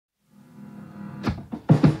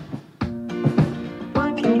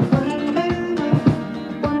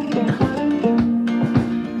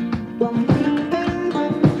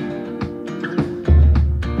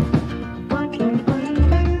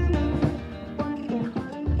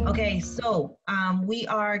Okay, so we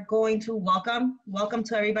are going to welcome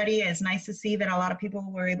to everybody. It's nice to see that a lot of people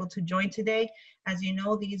were able to join today. As you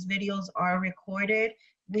know, these videos are recorded.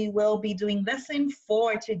 We will be doing lesson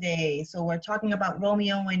 4 today. So we're talking about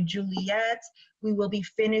Romeo and Juliet. We will be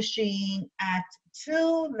finishing Act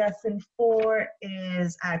 2. Lesson 4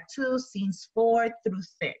 is Act 2, scenes 4 through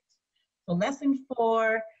 6. So lesson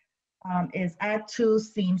 4 is Act 2,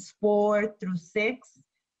 scenes 4 through 6.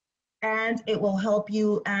 And it will help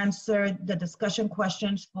you answer the discussion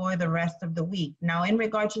questions for the rest of the week. Now, in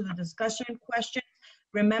regard to the discussion questions,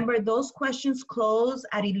 remember those questions close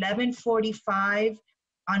at 11:45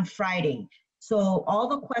 on Friday. So all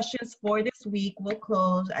the questions for this week will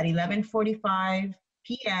close at 11:45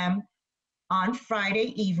 p.m. on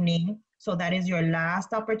Friday evening. So that is your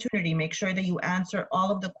last opportunity. Make sure that you answer all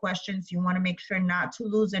of the questions. You want to make sure not to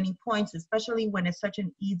lose any points, especially when it's such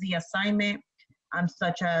an easy assignment.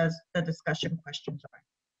 Such as the discussion questions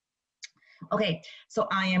are. Okay, so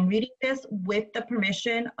I am reading this with the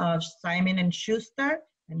permission of Simon & Schuster,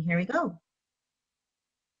 and here we go.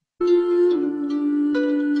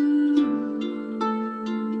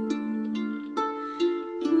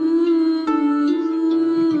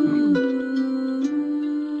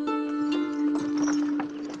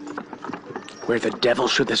 Where the devil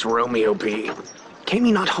should this Romeo be? Came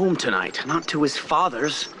he not home tonight? Not to his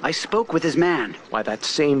father's. I spoke with his man. Why, that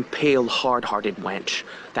same pale, hard-hearted wench,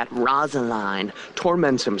 that Rosaline,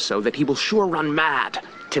 torments him so that he will sure run mad.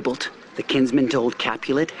 Tybalt, the kinsman to old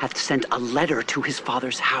Capulet, hath sent a letter to his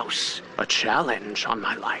father's house. A challenge on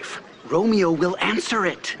my life. Romeo will answer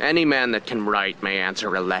it. Any man that can write may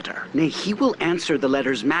answer a letter. Nay, he will answer the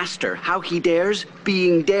letter's master. How he dares,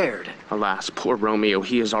 being dared. Alas, poor Romeo,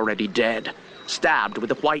 he is already dead. Stabbed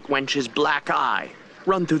with a white wench's black eye.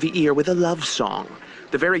 Run through the ear with a love song.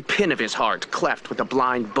 The very pin of his heart cleft with a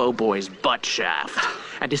blind bow-boy's butt shaft.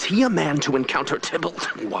 And is he a man to encounter Tybalt?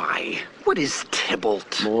 Why? What is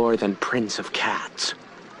Tybalt? More than Prince of Cats.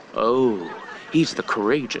 Oh, he's the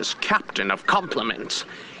courageous captain of compliments.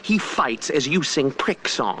 He fights as you sing prick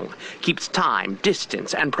song, keeps time,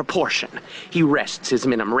 distance, and proportion. He rests his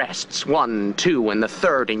minim rests, 1, 2, and the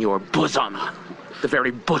third in your bosom. The very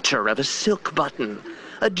butcher of a silk button.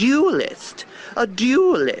 A duelist, a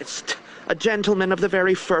gentleman of the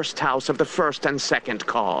very first house of the first and second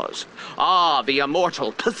cause. Ah, the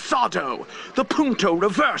immortal passado, the punto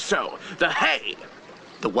reverso, the hey!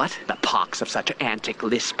 The what? The pox of such antic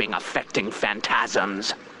lisping affecting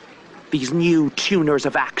phantasms. These new tuners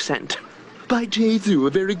of accent. By Jesu,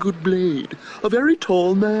 a very good blade, a very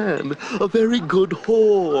tall man, a very good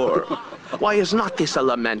whore. Why is not this a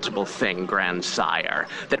lamentable thing, grandsire,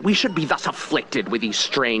 that we should be thus afflicted with these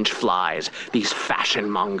strange flies, these fashion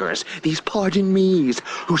mongers, these pardon me's,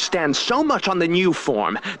 who stand so much on the new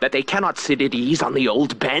form that they cannot sit at ease on the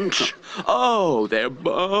old bench? Oh, their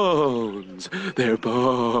bones, their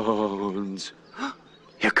bones.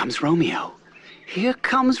 Here comes Romeo. Here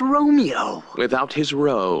comes Romeo. Without his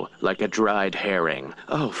roe, like a dried herring.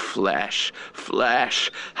 Oh, flesh, flesh,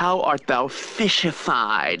 how art thou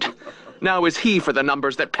fishified? Now is he for the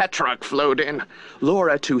numbers that Petrarch flowed in.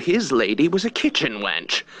 Laura to his lady was a kitchen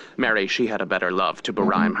wench. Mary, she had a better love to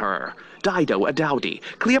berhyme her. Dido, a dowdy.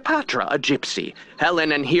 Cleopatra, a gypsy.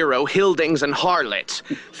 Helen and Hero, Hildings and harlots.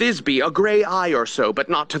 Thisbe, a grey eye or so, but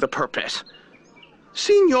not to the purpose.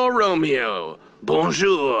 Signor Romeo,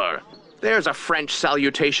 bonjour. There's a French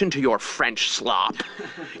salutation to your French slop.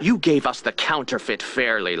 You gave us the counterfeit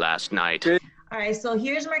fairly last night. All right, so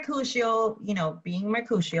here's Mercutio, being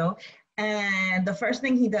Mercutio. And the first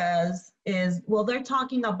thing he does is, well, they're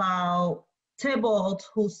talking about Tybalt,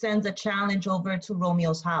 who sends a challenge over to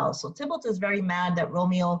Romeo's house. So Tybalt is very mad that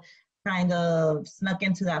Romeo kind of snuck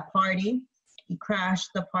into that party. He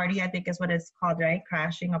crashed the party, I think is what it's called, right?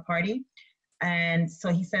 Crashing a party. And so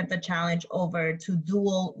he sent the challenge over to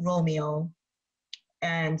duel Romeo.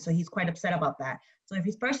 And so he's quite upset about that. So if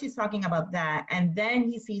he's talking about that, and then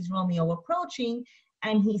he sees Romeo approaching,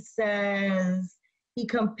 and he says, he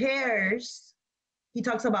talks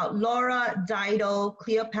about Laura, Dido,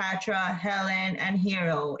 Cleopatra, Helen, and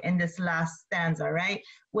Hero in this last stanza, right?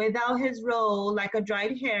 Without his roe, like a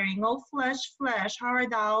dried herring, oh flesh, flesh, how art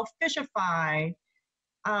thou fishified?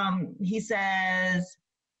 He says,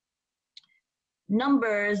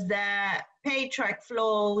 numbers that Petrarch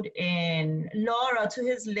flowed in. Laura to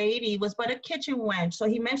his lady was but a kitchen wench. So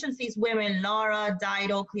he mentions these women, Laura,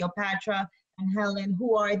 Dido, Cleopatra, and Helen.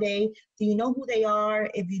 Who are they? Do you know who they are?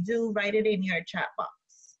 If you do, write it in your chat box.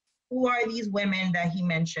 Who are these women that he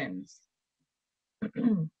mentions?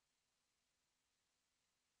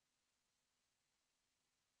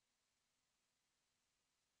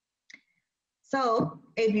 So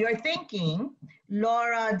if you're thinking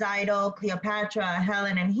Laura, Dido, Cleopatra,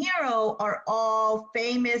 Helen, and Hero are all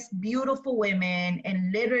famous, beautiful women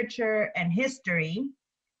in literature and history,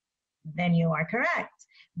 then you are correct.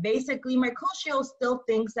 Basically, Mercutio still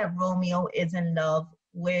thinks that Romeo is in love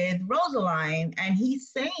with Rosaline, and he's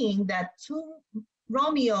saying that to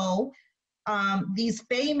Romeo, these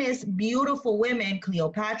famous, beautiful women,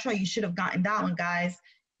 Cleopatra, you should have gotten that one, guys,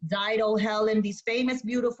 Dido, Helen, these famous,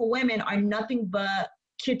 beautiful women are nothing but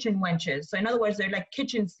kitchen wenches. So in other words, they're like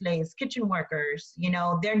kitchen slaves, kitchen workers, you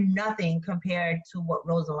know, they're nothing compared to what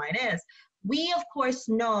Rosaline is. We, of course,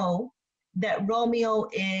 know that Romeo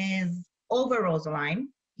is over Rosaline.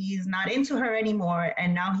 He's not into her anymore,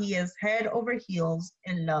 and now he is head over heels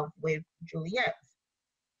in love with Juliet.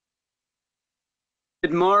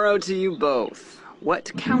 Good morrow to you both.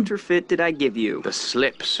 What counterfeit did I give you? The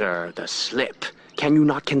slip, sir, the slip. Can you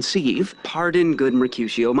not conceive? Pardon, good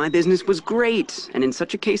Mercutio, my business was great, and in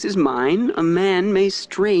such a case as mine, a man may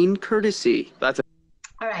strain courtesy. That's a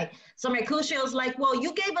All right, so Mercutio's like, well,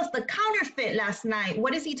 you gave us the counterfeit last night.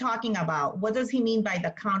 What is he talking about? What does he mean by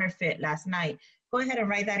the counterfeit last night? Go ahead and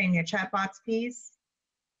write that in your chat box, please.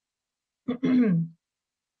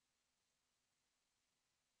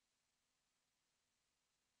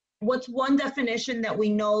 What's one definition that we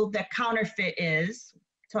know that counterfeit is?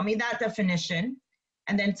 Tell me that definition,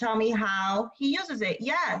 and then tell me how he uses it.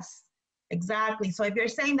 Yes, exactly. So if you're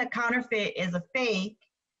saying that counterfeit is a fake,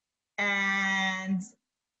 and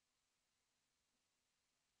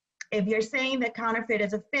if you're saying that counterfeit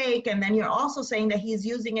is a fake, and then you're also saying that he's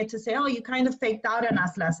using it to say, oh, you kind of faked out on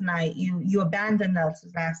us last night, you abandoned us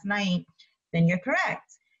last night, then you're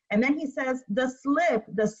correct. And then he says the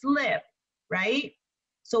slip, right?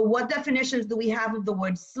 So what definitions do we have of the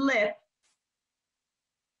word slip?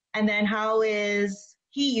 And then how is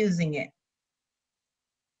he using it?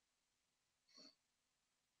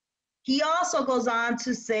 He also goes on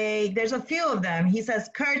to say, there's a few of them. He says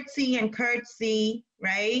curtsy and curtsy,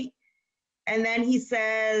 right? And then he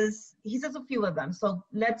says a few of them. So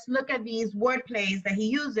let's look at these word plays that he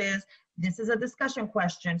uses. This is a discussion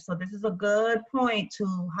question. So this is a good point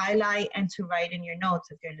to highlight and to write in your notes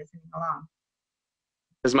if you're listening along.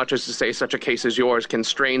 as much as to say such a case as yours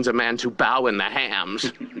constrains a man to bow in the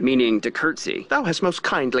hams. Meaning to curtsy. Thou hast most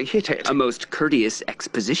kindly hit it. A most courteous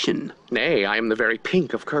exposition. Nay, I am the very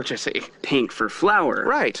pink of courtesy. Pink for flower.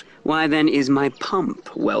 Right. Why then is my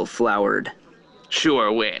pump well flowered?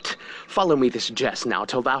 Sure wit. Follow me this jest now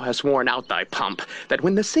till thou hast worn out thy pump, that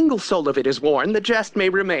when the single soul of it is worn, the jest may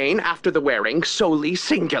remain, after the wearing, solely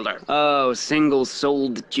singular. Oh,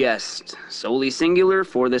 single-souled jest. Solely singular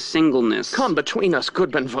for the singleness. Come between us,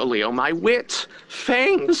 good Benvolio, my wit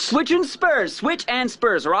faints. Switch and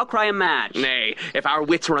spurs, or I'll cry a match. Nay, if our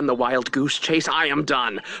wits run the wild goose chase, I am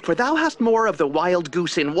done. For thou hast more of the wild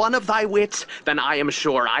goose in one of thy wits than I am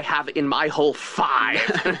sure I have in my whole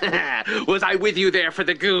 5. Was I with you there for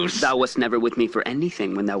the goose? Thou wast never with me for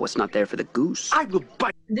anything when thou wast not there for the goose. I will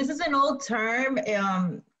bite. This is an old term.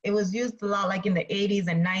 It was used a lot like in the 80s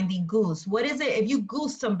and 90s, goose. What is it? If you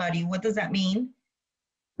goose somebody, what does that mean?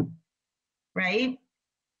 Right?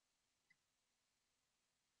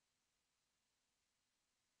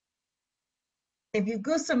 If you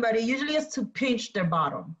goose somebody, usually it's to pinch their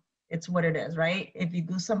bottom. It's what it is, right? If you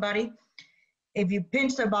goose somebody, if you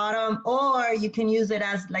pinch their bottom, or you can use it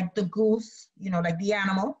as like the goose, you know, like the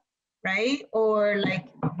animal, right? Or like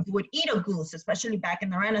you would eat a goose, especially back in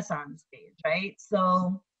the Renaissance days, right?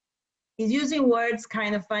 So he's using words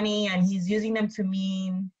kind of funny, and he's using them to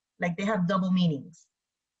mean like they have double meanings.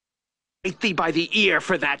 Bite thee by the ear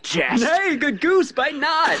for that jest. Nay, good goose, bite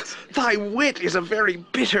not. Thy wit is a very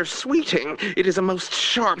bitter sweeting. It is a most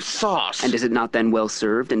sharp sauce. And is it not then well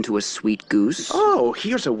served into a sweet goose? Oh,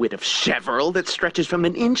 here's a wit of cheverel that stretches from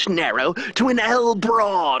an inch narrow to an ell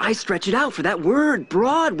broad. I stretch it out for that word,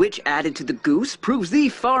 broad, which added to the goose proves thee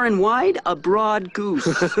far and wide a broad goose.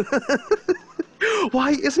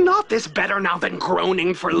 Why, is not this better now than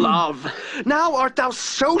groaning for love? Now art thou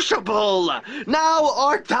sociable. Now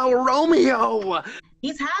art thou Romeo.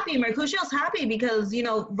 He's happy. Mercutio's happy because, you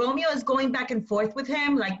know, Romeo is going back and forth with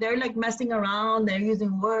him. Like they're like messing around. They're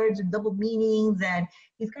using words and double meanings, and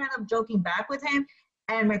he's kind of joking back with him.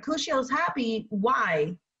 And Mercutio's happy.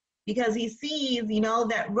 Why? Because he sees, you know,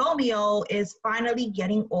 that Romeo is finally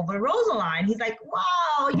getting over Rosaline. He's like,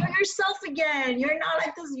 wow, you're yourself again. You're not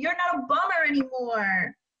like this. You're not a bummer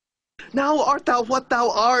anymore. Now art thou what thou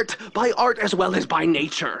art, by art as well as by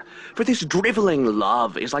nature. For this driveling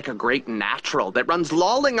love is like a great natural that runs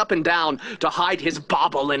lolling up and down to hide his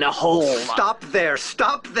bauble in a hole. Stop there,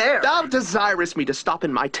 stop there! Thou desirest me to stop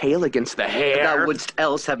in my tail against the hair. Thou wouldst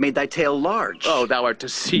else have made thy tail large. Oh, thou art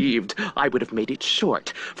deceived. I would have made it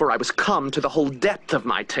short, for I was come to the whole depth of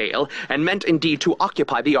my tale, and meant indeed to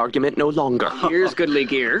occupy the argument no longer. Here's goodly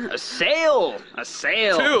gear. A sail! A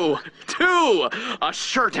sail! Two! A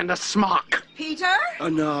shirt and a smock. Peter?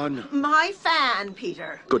 Anon. My fan,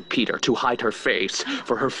 Peter. Good Peter, to hide her face,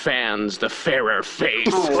 for her fans the fairer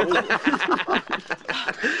face.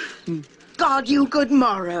 God you good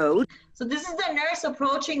morrow. So this is the nurse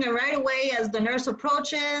approaching, and right away as the nurse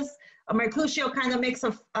approaches, Mercutio kind of makes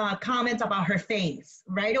a comment about her face.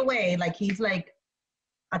 Right away, like he's like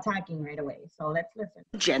attacking right away. So let's listen.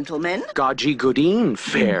 Gentlemen? God ye goodeen,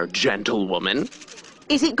 fair gentlewoman.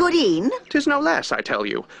 Is it Goodeen? 'Tis no less, I tell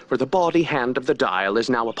you, for the bawdy hand of the dial is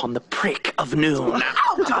now upon the prick of noon.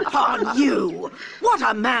 Out upon you! What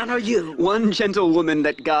a man are you! One gentlewoman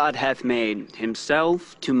that God hath made,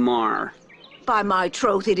 himself to mar. By my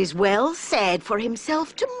troth, it is well said, for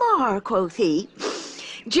himself to mar, quoth he.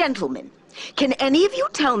 Gentlemen, can any of you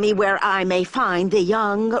tell me where I may find the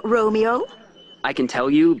young Romeo? I can tell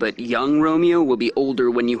you, but young Romeo will be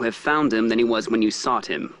older when you have found him than he was when you sought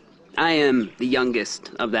him. I am the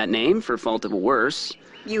youngest of that name, for fault of a worse.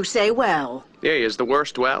 You say well. Yea, is the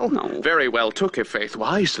worst well? No. Very well took, if faith,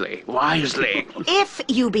 wisely, wisely. If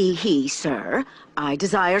you be he, sir, I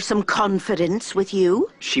desire some confidence with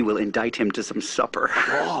you. She will indict him to some supper.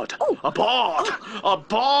 Abroad! Abroad!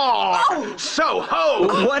 Abroad! So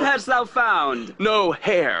ho! What hast thou found? No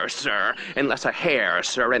hair, sir, unless a hare,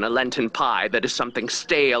 sir, in a Lenten pie that is something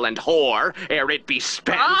stale and hoar, ere it be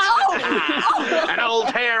spent. An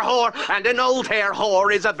old hare whore, and an old hare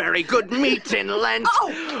whore is a very good meat in Lent.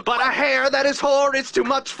 But a hare that is whore is too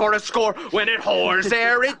much for a score when it whores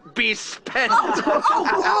ere it be spent.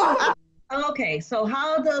 Okay, so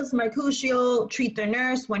how does Mercutio treat the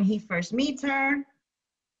nurse when he first meets her?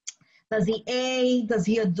 Does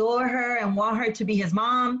he adore her and want her to be his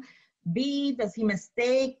mom? B, does he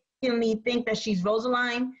mistakenly think that she's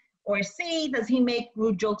Rosaline? Or C, does he make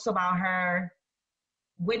rude jokes about her?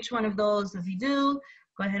 Which one of those does he do?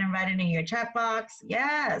 Go ahead and write it in your chat box.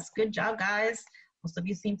 Yes, good job, guys. Most of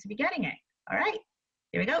you seem to be getting it. All right,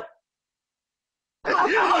 here we go.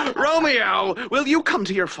 Romeo, will you come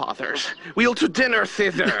to your father's? We'll to dinner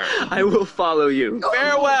thither. I will follow you.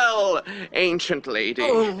 Farewell, ancient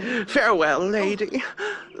lady. Farewell, lady.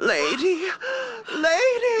 Lady.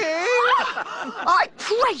 Lady. I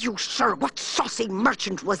pray you, sir, what saucy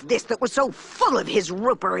merchant was this that was so full of his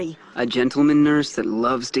ropery? A gentleman, nurse, that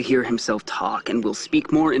loves to hear himself talk, and will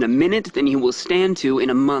speak more in a minute than he will stand to in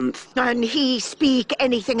a month. An he speak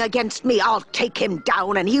anything against me, I'll take him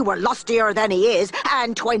down, and he were lustier than he is,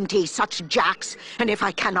 and 20 such jacks. And if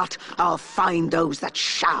I cannot, I'll find those that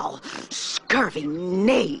shall. Scurvy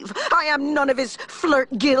knave! I am none of his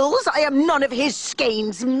flirt gills, I am none of his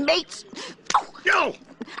skeins mates. No!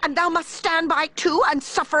 And thou must stand by too, and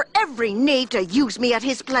suffer every knave to use me at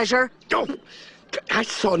his pleasure. No, I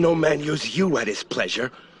saw no man use you at his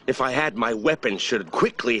pleasure. If I had, my weapon should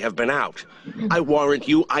quickly have been out. I warrant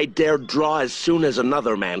you, I dare draw as soon as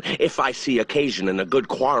another man, if I see occasion in a good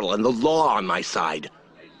quarrel and the law on my side.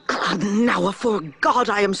 Now, afore God,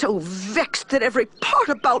 I am so vexed that every part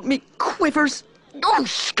about me quivers. Oh,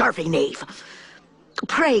 scurvy knave!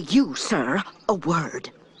 Pray you, sir, a word.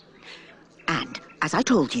 And, as I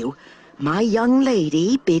told you, my young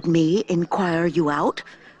lady bid me inquire you out.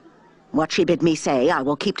 What she bid me say, I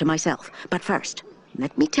will keep to myself. But first,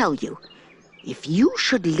 let me tell you, if you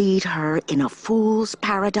should lead her in a fool's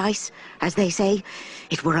paradise, as they say,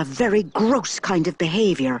 it were a very gross kind of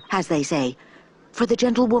behavior, as they say. For the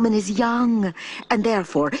gentlewoman is young, and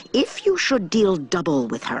therefore, if you should deal double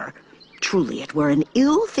with her, truly it were an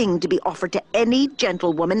ill thing to be offered to any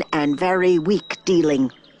gentlewoman, and very weak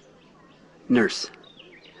dealing. Nurse,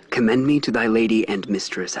 commend me to thy lady and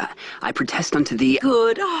mistress. I protest unto thee.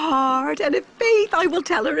 Good heart, and if faith I will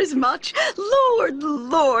tell her as much. Lord,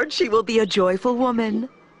 Lord, she will be a joyful woman.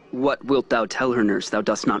 What wilt thou tell her, nurse? Thou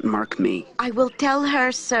dost not mark me. I will tell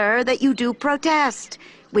her, sir, that you do protest,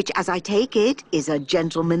 which, as I take it, is a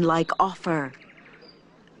gentlemanlike offer.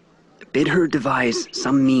 Bid her devise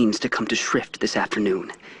some means to come to shrift this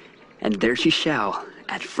afternoon, and there she shall,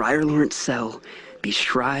 at Friar Lawrence's cell, be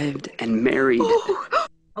shrived and married.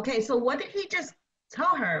 Okay, so what did he just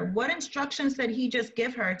tell her? What instructions did he just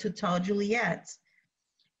give her to tell Juliet?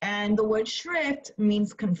 And the word shrift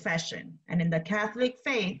means confession. And in the Catholic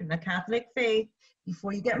faith,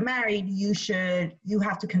 before you get married, you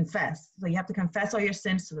have to confess. So you have to confess all your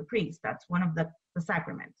sins to the priest. That's one of the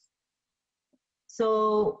sacraments.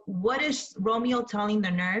 So what is Romeo telling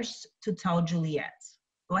the nurse to tell Juliet?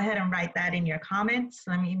 Go ahead and write that in your comments.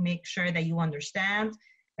 Let me make sure that you understand.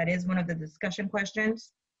 That is one of the discussion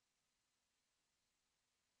questions.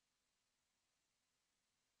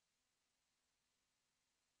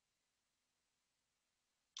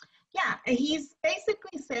 Yeah, he's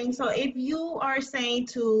basically saying, so if you are saying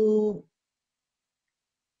to,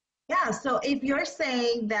 yeah, so if you're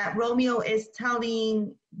saying that Romeo is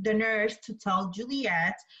telling the nurse to tell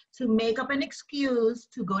Juliet to make up an excuse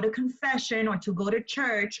to go to confession or to go to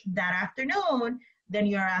church that afternoon, then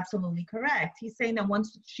you're absolutely correct. He's saying that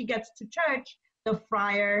once she gets to church, the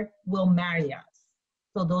friar will marry us.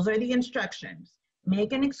 So those are the instructions.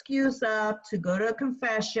 Make an excuse up to go to a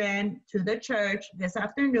confession to the church this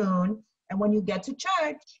afternoon, and when you get to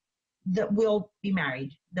church, we'll be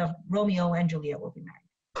married. The Romeo and Juliet will be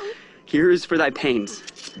married. Here is for thy pains.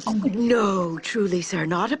 Oh, no, truly, sir,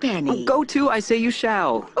 not a penny. Oh, go to, I say you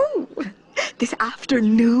shall. Oh, this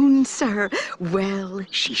afternoon, sir. Well,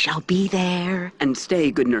 she shall be there. And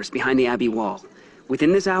stay, good nurse, behind the abbey wall.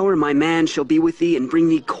 Within this hour my man shall be with thee and bring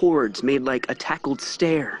thee cords made like a tackled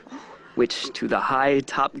stair, which to the high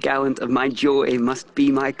top gallant of my joy must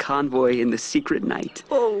be my convoy in the secret night.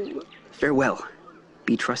 Oh. Farewell.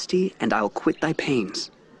 Be trusty, and I'll quit thy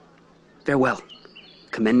pains. Farewell.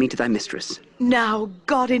 Commend me to thy mistress. Now,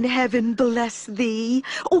 God in heaven bless thee.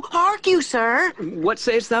 Oh, hark you, sir. What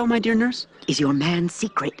sayest thou, my dear nurse? Is your man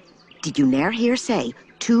secret? Did you ne'er hear say,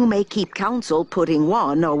 two may keep counsel, putting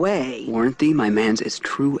one away? Warrant thee, my man's as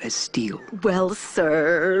true as steel. Well,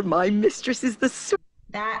 sir, my mistress is the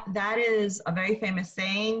That is a very famous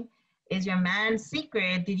saying. Is your man's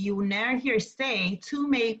secret? Did you ne'er hear say, two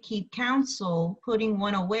may keep counsel, putting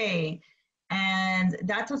one away? And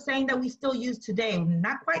that's a saying that we still use today.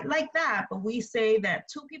 Not quite like that, but we say that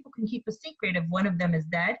two people can keep a secret if one of them is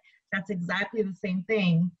dead. That's exactly the same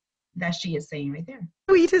thing that she is saying right there.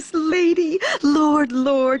 sweetest lady. Lord,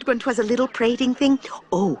 Lord, when 'twas a little prating thing.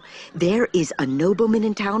 Oh, there is a nobleman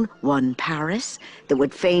in town, one Paris, that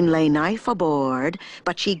would fain lay knife aboard,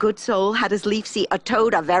 but she, good soul, had as lief see a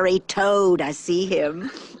toad, a very toad, as see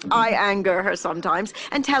him. I anger her sometimes,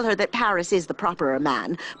 and tell her that Paris is the properer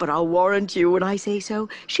man, but I'll warrant you when I say so,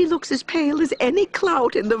 she looks as pale as any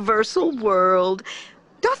clout in the versal world.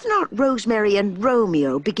 Doth not Rosemary and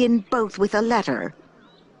Romeo begin both with a letter?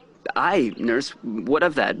 Aye, nurse, what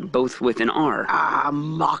of that? Both with an R. Ah,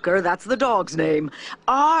 mocker, that's the dog's name.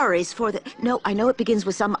 R is for the... No, I know it begins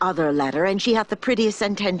with some other letter, and she hath the prettiest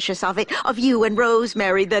sententious of it, of you and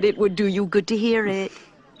Rosemary, that it would do you good to hear it.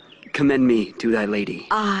 Commend me to thy lady.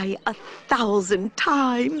 Aye, 1,000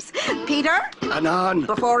 times. Peter? Anon.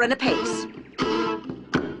 Before and apace.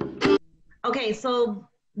 Okay, so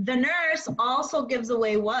the nurse also gives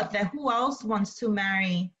away what? That who else wants to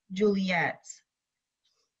marry Juliet?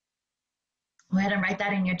 Go ahead and write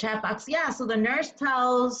that in your chat box. Yeah, so the nurse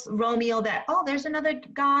tells Romeo that, oh, there's another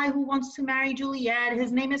guy who wants to marry Juliet.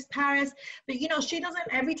 His name is Paris. But, you know, she doesn't,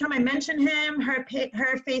 every time I mention him, her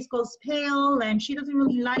face goes pale and she doesn't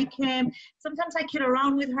really like him. Sometimes I kid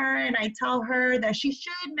around with her and I tell her that she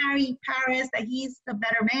should marry Paris, that he's the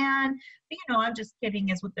better man. But, you know, I'm just kidding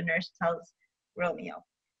is what the nurse tells Romeo.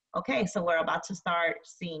 Okay, so we're about to start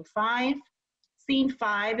scene 5. Scene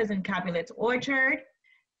 5 is in Capulet's orchard.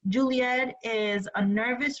 Juliet is a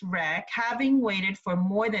nervous wreck, having waited for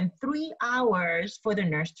more than 3 hours for the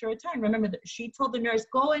nurse to return. Remember, she told the nurse,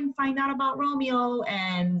 go and find out about Romeo,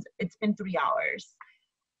 and it's been 3 hours.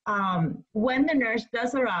 When the nurse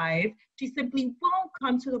does arrive, she simply won't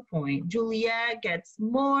come to the point. Juliet gets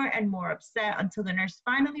more and more upset until the nurse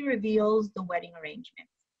finally reveals the wedding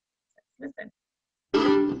arrangements. Listen.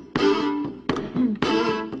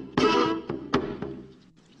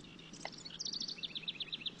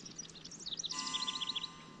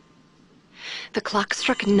 The clock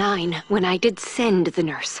struck 9 when I did send the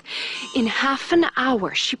nurse. In half an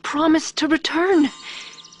hour she promised to return.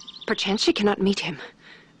 Perchance she cannot meet him.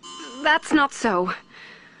 That's not so.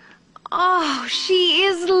 Oh, she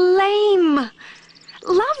is lame.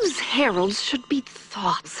 Love's heralds should be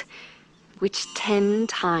thoughts, which 10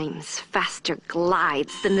 times faster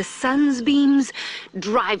glides than the sun's beams,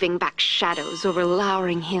 driving back shadows over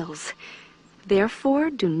lowering hills.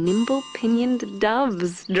 Therefore do nimble-pinioned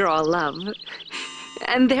doves draw love,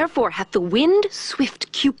 and therefore hath the wind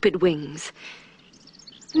swift Cupid wings.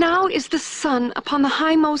 Now is the sun upon the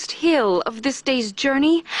highmost hill of this day's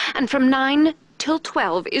journey, and from 9 till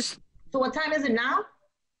 12 is... So what time is it now?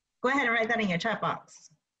 Go ahead and write that in your chat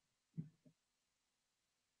box.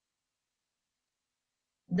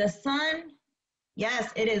 The sun,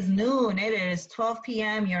 yes, it is noon. It is 12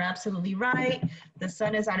 p.m. You're absolutely right. The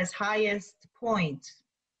sun is at its highest point.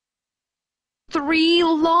 3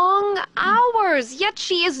 long hours, yet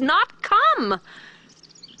she is not come.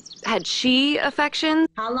 Had she affections?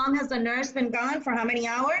 How long has the nurse been gone? For how many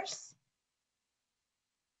hours?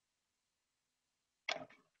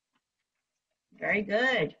 Very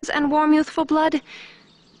good. And warm youthful blood?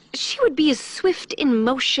 She would be as swift in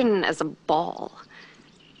motion as a ball.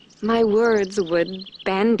 My words would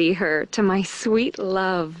bandy her to my sweet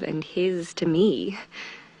love and his to me.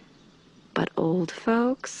 But old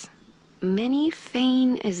folks, many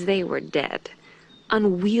fain as they were dead,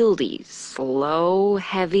 unwieldy, slow,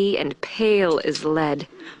 heavy, and pale as lead.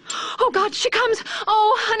 Oh God, she comes!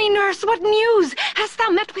 Oh, honey nurse, what news? Hast thou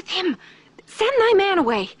met with him? Send thy man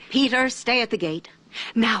away. Peter, stay at the gate.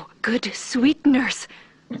 Now, good, sweet nurse.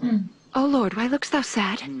 Oh Lord, why look'st thou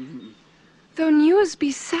sad? Though news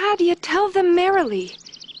be sad, yet tell them merrily.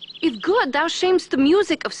 If good, thou shamest the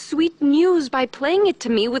music of sweet news by playing it to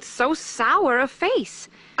me with so sour a face.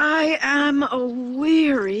 I am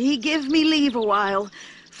a-weary. Give me leave a while.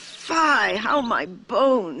 Fie, how my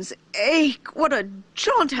bones ache. What a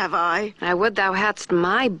jaunt have I. I would thou hadst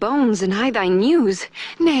my bones and I thy news.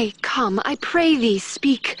 Nay, come, I pray thee,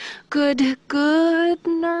 speak. Good, good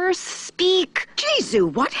nurse, speak. Jesu,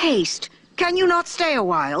 what haste! Can you not stay a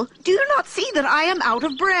while? Do you not see that I am out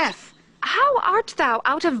of breath? How art thou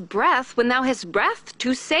out of breath when thou hast breath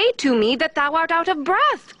to say to me that thou art out of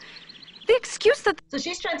breath? The excuse that... So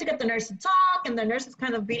she's trying to get the nurse to talk, and the nurse is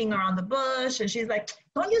kind of beating around the bush, and she's like,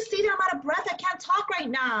 don't you see that I'm out of breath? I can't talk right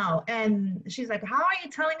now. And she's like, how are you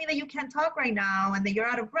telling me that you can't talk right now and that you're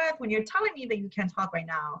out of breath when you're telling me that you can't talk right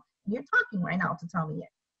now? You're talking right now to tell me it.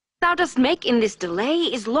 Thou dost make in this delay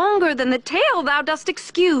is longer than the tale thou dost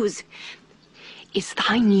excuse. Is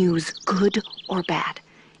thy news good or bad?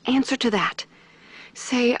 Answer to that.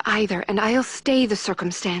 Say either, and I'll stay the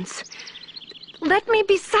circumstance. Let me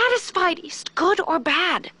be satisfied, is't good or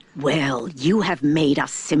bad? Well, you have made a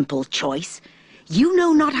simple choice. You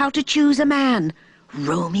know not how to choose a man.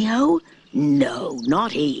 Romeo? No,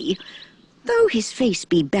 not he. Though his face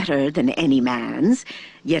be better than any man's,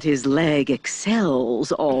 yet his leg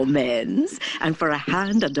excels all men's. And for a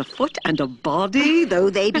hand and a foot and a body, though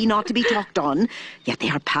they be not to be talked on, yet they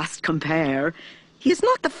are past compare. He is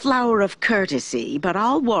not the flower of courtesy, but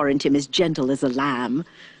I'll warrant him as gentle as a lamb.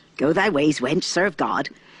 Go thy ways, wench, serve God.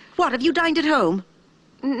 What, have you dined at home?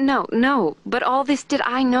 No, but all this did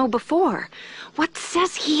I know before. What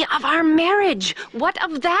says he of our marriage? What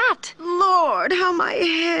of that? Lord, how my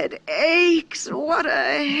head aches. What a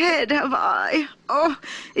head have I. Oh,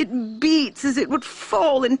 it beats as it would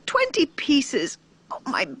fall in 20 pieces. Oh,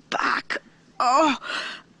 my back. Oh,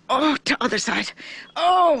 to other side.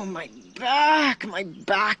 Oh, my back, my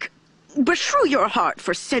back. Beshrew your heart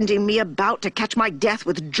for sending me about to catch my death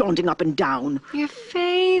with jaunting up and down. Your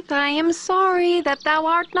faith, I am sorry that thou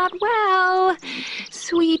art not well.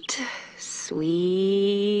 Sweet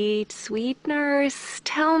nurse,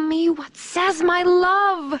 tell me what says my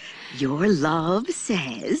love. Your love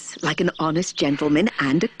says, like an honest gentleman,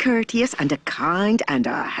 and a courteous, and a kind, and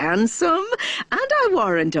a handsome, and I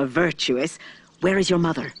warrant a virtuous. Where is your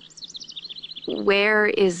mother? Where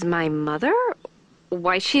is my mother?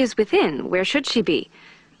 Why, she is within. Where should she be?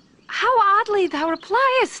 How oddly thou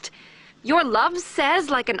repliest! Your love says,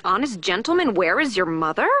 like an honest gentleman, where is your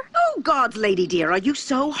mother? Oh, God's lady dear, are you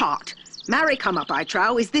so hot? Marry, come up, I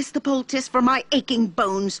trow. Is this the poultice for my aching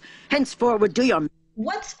bones? Henceforward do your...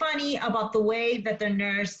 What's funny about the way that the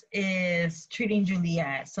nurse is treating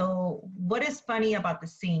Juliet? So what is funny about the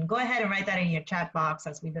scene? Go ahead and write that in your chat box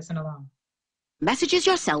as we listen along. Messages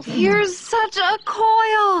yourself. Here's such a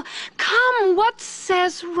coil. Come, what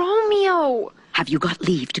says Romeo? Have you got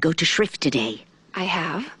leave to go to shrift today? I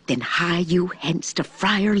have. Then hie you hence to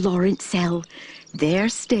Friar Lawrence cell. There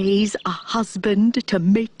stays a husband to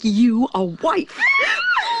make you a wife.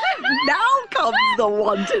 Now comes the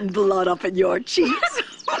wanton blood up in your cheeks.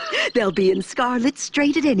 They'll be in scarlet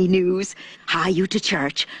straight at any news. Hie you to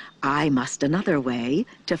church. I must another way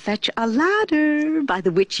to fetch a ladder by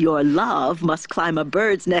the which your love must climb a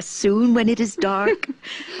bird's nest soon when it is dark.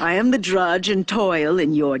 I am the drudge and toil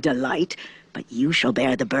in your delight, but you shall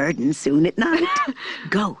bear the burden soon at night.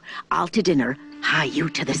 Go, I'll to dinner, hie you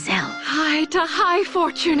to the cell. Hie to high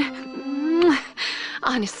fortune.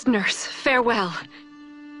 Honest nurse, farewell.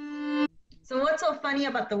 So what's so funny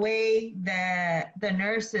about the way that the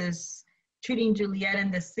nurse is treating Juliet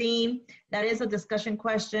in the scene? That is a discussion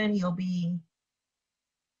question. You'll be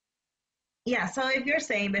Yeah, so if you're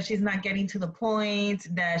saying that she's not getting to the point,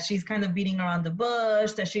 that she's kind of beating around the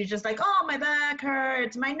bush, that she's just like, oh, my back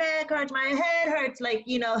hurts, my neck hurts, my head hurts, like,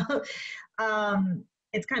 you know,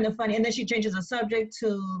 it's kind of funny. And then she changes the subject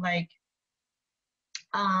to like,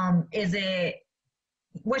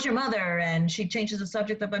 what's your mother? And she changes the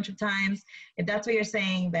subject a bunch of times. If that's what you're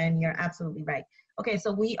saying, then you're absolutely right. Okay,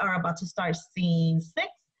 so we are about to start scene 6.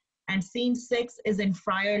 And scene 6 is in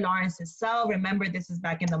Friar Lawrence's cell. Remember, this is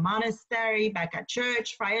back in the monastery, back at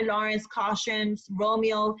church. Friar Lawrence cautions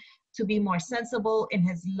Romeo to be more sensible in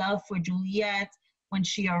his love for Juliet when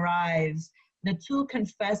she arrives. The two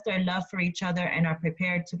confess their love for each other and are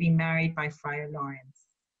prepared to be married by Friar Lawrence.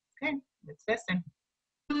 Okay, let's listen.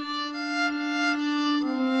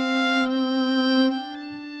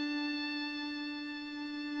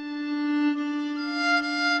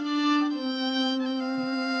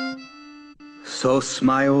 So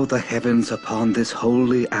smile the heavens upon this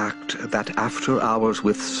holy act, that after hours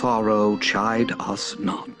with sorrow chide us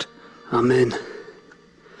not. Amen.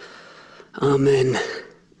 Amen.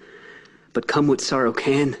 But come what sorrow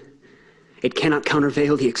can, it cannot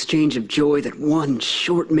countervail the exchange of joy that one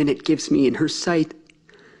short minute gives me in her sight.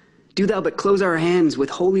 Do thou but close our hands with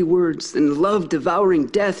holy words, and love devouring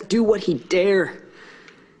death do what he dare.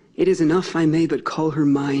 It is enough I may but call her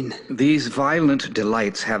mine. These violent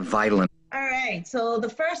delights have violent... All right, so the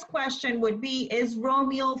first question would be, is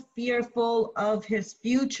Romeo fearful of his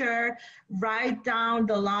future? Write down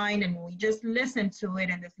the line, and we just listen to it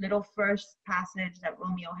in this little first passage that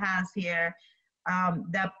Romeo has here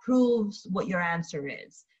that proves what your answer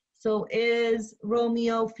is. So is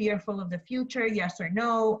Romeo fearful of the future, yes or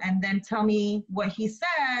no? And then tell me what he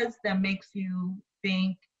says that makes you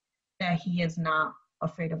think that he is not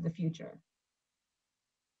afraid of the future.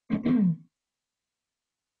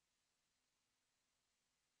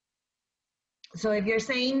 So if you're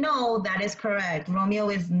saying no, that is correct. Romeo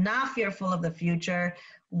is not fearful of the future.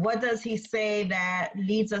 What does he say that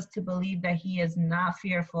leads us to believe that he is not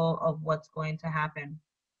fearful of what's going to happen?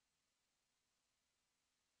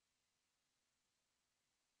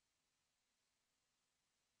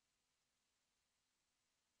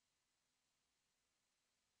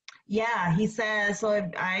 Yeah, he says, so if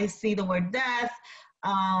I see the word death,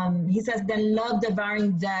 he says, then love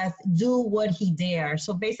devouring death, do what he dare.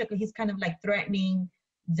 So basically he's kind of like threatening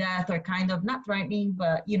death, or kind of not threatening,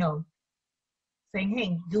 but, you know, saying,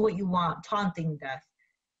 hey, do what you want, taunting death.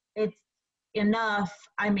 It's enough,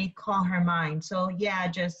 I may call her mine. So yeah,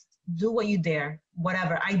 just do what you dare,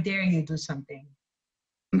 whatever, I dare you do something.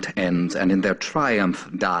 ends, and in their triumph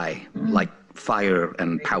die, like fire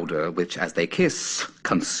and powder, which as they kiss,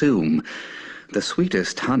 consume. The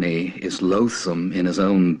sweetest honey is loathsome in his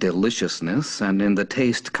own deliciousness, and in the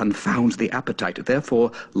taste confounds the appetite.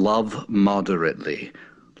 Therefore love moderately.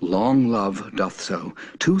 Long love doth so.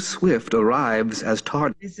 Too swift arrives as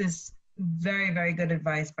tard. This is very, very good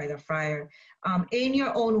advice by the friar. In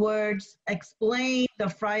your own words, explain the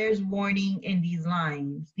friar's warning in these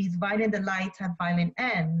lines. These violent delights have violent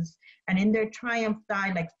ends, and in their triumph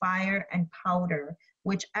die like fire and powder,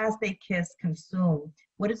 which as they kiss consume.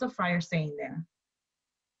 What is the friar saying there?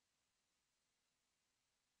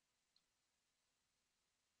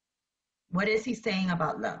 What is he saying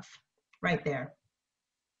about love? Right there.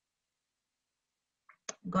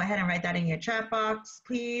 Go ahead and write that in your chat box,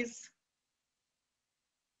 please.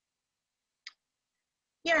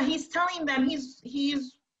 Yeah, he's telling them,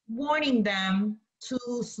 he's warning them to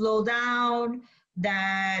slow down,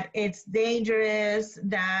 that it's dangerous,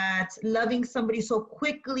 that loving somebody so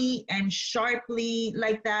quickly and sharply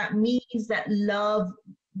like that means that love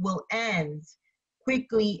will end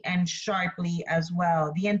quickly and sharply as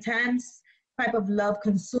well. The intense type of love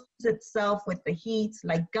consumes itself with the heat,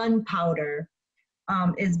 like gunpowder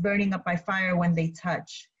is burning up by fire when they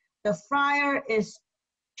touch. The friar is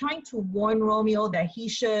trying to warn Romeo that he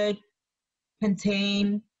should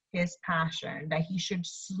contain his passion, that he should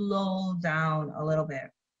slow down a little bit.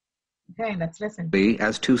 Okay, let's listen.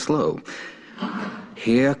 As too slow.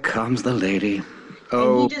 Here comes the lady.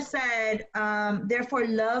 Oh. And he just said, therefore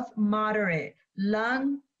love moderate.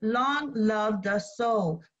 Long love does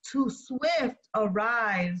so. Too swift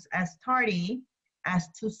arrives as tardy as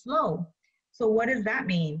too slow. So what does that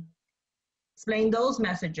mean? Explain those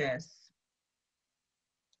messages.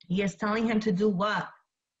 He is telling him to do what?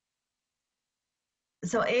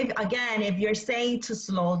 So if you're saying to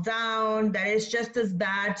slow down, that is just as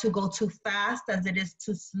bad to go too fast as it is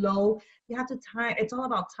too slow. You have to time, it's all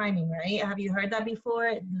about timing, right? Have you heard that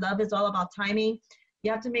before? Love is all about timing.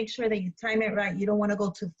 You have to make sure that you time it right. You don't want to go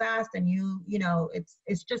too fast, and you know,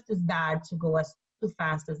 it's just as bad to go as too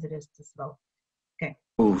fast as it is too slow. Okay.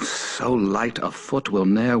 Oh, so light a foot will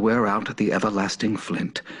ne'er wear out the everlasting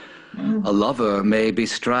flint. A lover may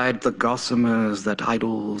bestride the gossamers that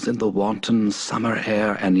idles in the wanton summer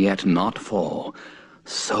air and yet not fall.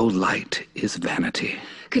 So light is vanity.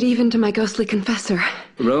 Good even to my ghostly confessor.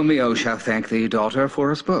 Romeo shall thank thee, daughter,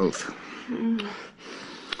 for us both.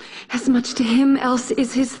 As much to him, else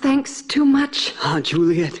is his thanks too much. Ah,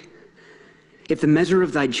 Juliet, if the measure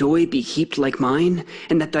of thy joy be heaped like mine,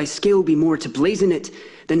 and that thy skill be more to blazon it,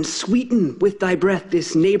 then sweeten with thy breath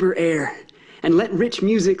this neighbor air, and let rich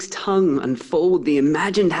music's tongue unfold the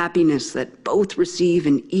imagined happiness that both receive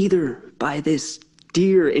in either by this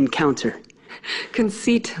dear encounter.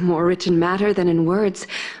 Conceit, more rich in matter than in words,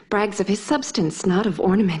 brags of his substance, not of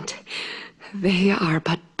ornament. They are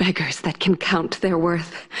but beggars that can count their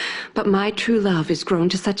worth. But my true love is grown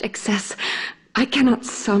to such excess, I cannot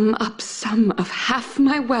sum up some of half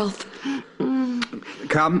my wealth.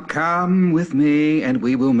 Come with me, and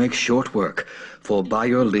we will make short work. For by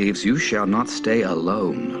your leaves you shall not stay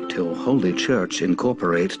alone, till Holy Church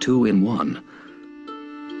incorporate two in one.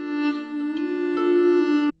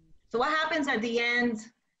 So what happens at the end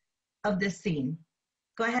of this scene?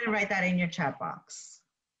 Go ahead and write that in your chat box.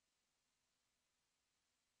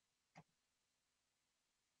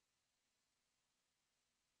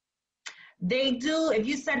 They do, if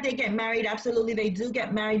you said they get married, absolutely they do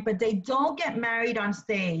get married, but they don't get married on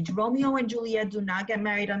stage. Romeo and Juliet do not get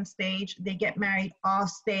married on stage. They get married off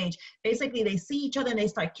stage. Basically, they see each other and they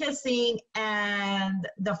start kissing, and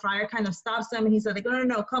the friar kind of stops them, and he said, like,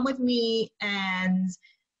 no, come with me, and,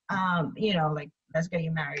 you know, like, let's get you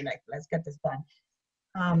married, like, let's get this done.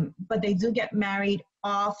 But they do get married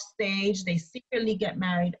off stage. They secretly get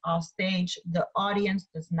married off stage. The audience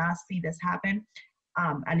does not see this happen.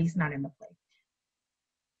 At least not in the play.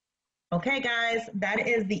 Okay, guys, that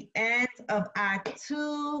is the end of Act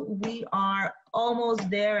 2. We are almost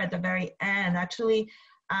there at the very end. Actually,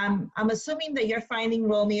 I'm assuming that you're finding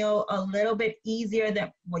Romeo a little bit easier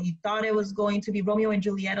than what you thought it was going to be. Romeo and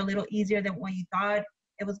Juliet a little easier than what you thought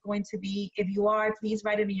it was going to be. If you are, please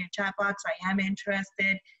write it in your chat box. I am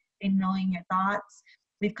interested in knowing your thoughts.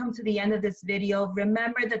 We've come to the end of this video.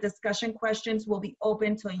 Remember, the discussion questions will be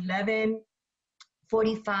open till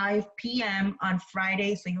 11:45 p.m. on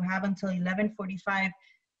Friday. So you have until 11:45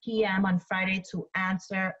 p.m. on Friday to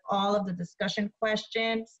answer all of the discussion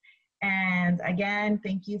questions. And again,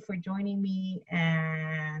 thank you for joining me,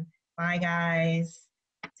 and bye guys.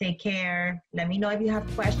 Take care. Let me know if you have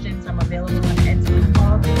questions. I'm available on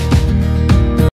Etsy.